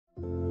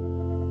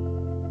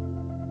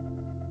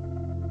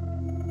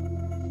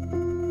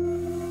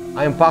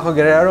I am Paco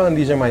Guerrero, and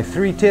these are my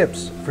 3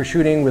 tips for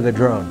shooting with a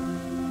drone.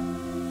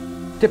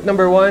 Tip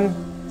number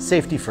 1,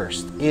 safety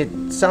first.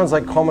 It sounds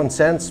like common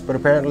sense, but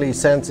apparently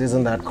sense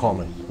isn't that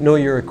common. Know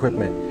your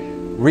equipment.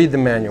 Read the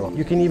manual.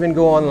 You can even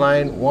go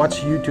online, watch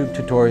YouTube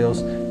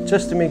tutorials,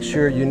 just to make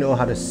sure you know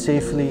how to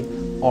safely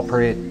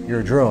operate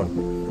your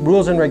drone.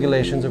 Rules and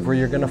regulations of where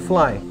you're going to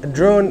fly. A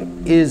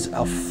drone is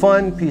a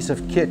fun piece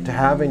of kit to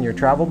have in your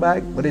travel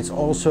bag, but it's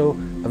also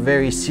a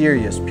very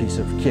serious piece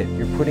of kit.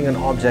 You're putting an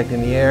object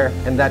in the air,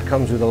 and that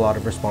comes with a lot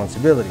of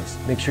responsibilities.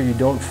 Make sure you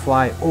don't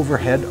fly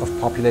overhead of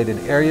populated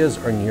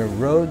areas or near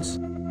roads.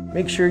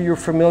 Make sure you're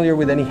familiar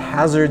with any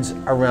hazards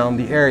around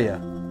the area.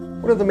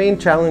 One of the main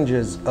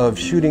challenges of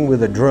shooting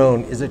with a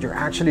drone is that you're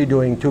actually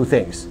doing 2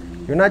 things.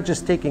 You're not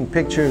just taking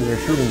pictures or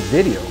shooting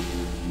video,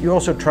 you're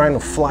also trying to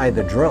fly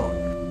the drone.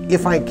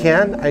 If I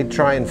can, I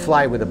try and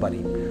fly with a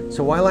buddy.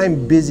 So while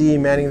I'm busy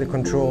manning the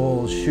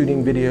controls,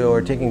 shooting video,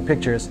 or taking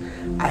pictures,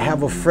 I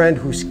have a friend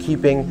who's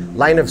keeping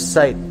line of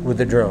sight with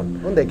the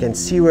drone. They can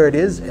see where it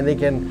is, and they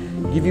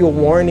can give you a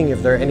warning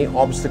if there are any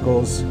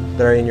obstacles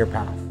that are in your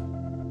path.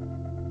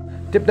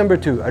 Tip number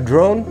 2, a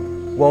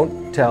drone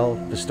won't tell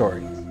the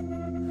story.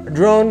 A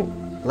drone,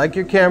 like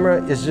your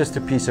camera, is just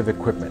a piece of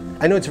equipment.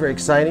 I know it's very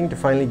exciting to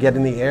finally get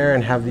in the air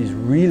and have these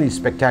really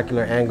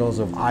spectacular angles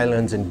of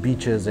islands and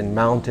beaches and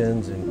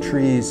mountains and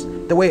trees.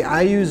 The way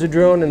I use a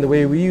drone and the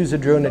way we use a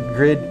drone at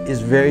Grid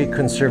is very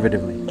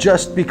conservatively.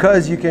 Just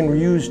because you can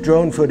use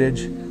drone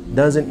footage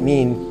doesn't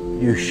mean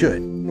you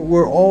should.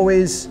 We're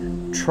always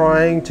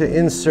trying to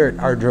insert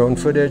our drone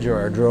footage or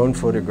our drone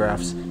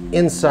photographs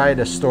inside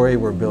a story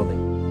we're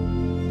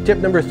building. Tip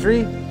number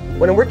 3,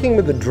 when I'm working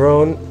with a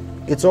drone,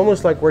 it's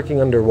almost like working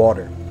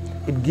underwater.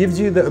 It gives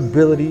you the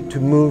ability to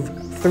move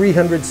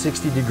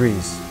 360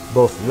 degrees,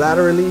 both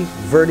laterally,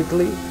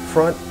 vertically,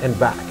 front and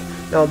back.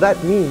 Now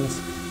that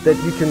means that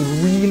you can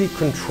really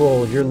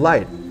control your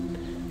light.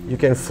 You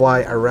can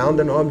fly around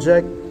an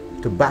object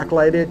to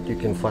backlight it, you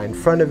can fly in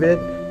front of it,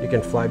 you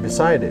can fly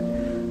beside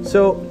it.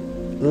 So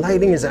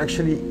lighting is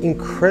actually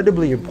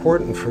incredibly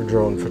important for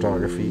drone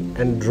photography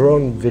and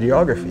drone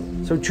videography.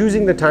 So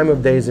choosing the time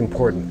of day is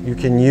important. You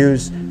can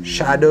use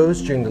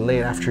shadows during the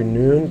late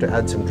afternoon to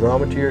add some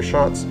drama to your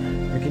shots.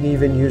 You can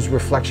even use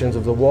reflections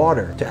of the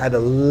water to add a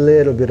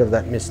little bit of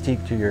that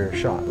mystique to your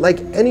shot.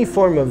 Like any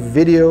form of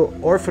video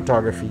or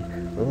photography,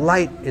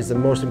 light is the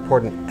most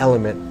important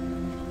element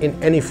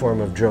in any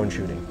form of drone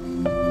shooting.